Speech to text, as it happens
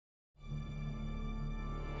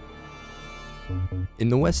In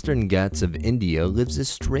the Western Ghats of India lives a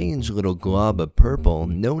strange little glob of purple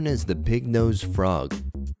known as the Pignose frog.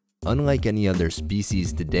 Unlike any other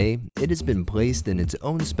species today, it has been placed in its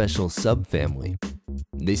own special subfamily.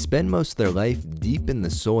 They spend most of their life deep in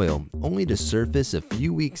the soil, only to surface a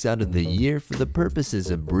few weeks out of the year for the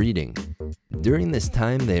purposes of breeding. During this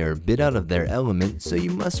time they are a bit out of their element, so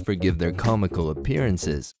you must forgive their comical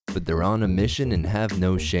appearances, but they're on a mission and have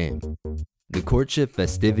no shame. The courtship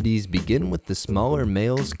festivities begin with the smaller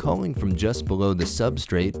males calling from just below the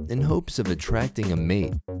substrate in hopes of attracting a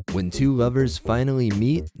mate. When two lovers finally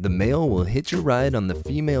meet, the male will hitch a ride on the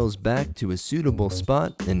female's back to a suitable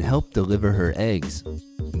spot and help deliver her eggs.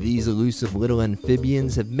 These elusive little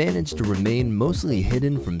amphibians have managed to remain mostly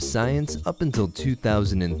hidden from science up until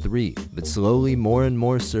 2003, but slowly more and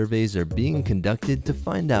more surveys are being conducted to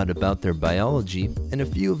find out about their biology, and a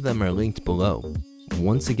few of them are linked below.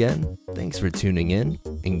 Once again, thanks for tuning in,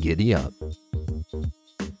 and giddy up.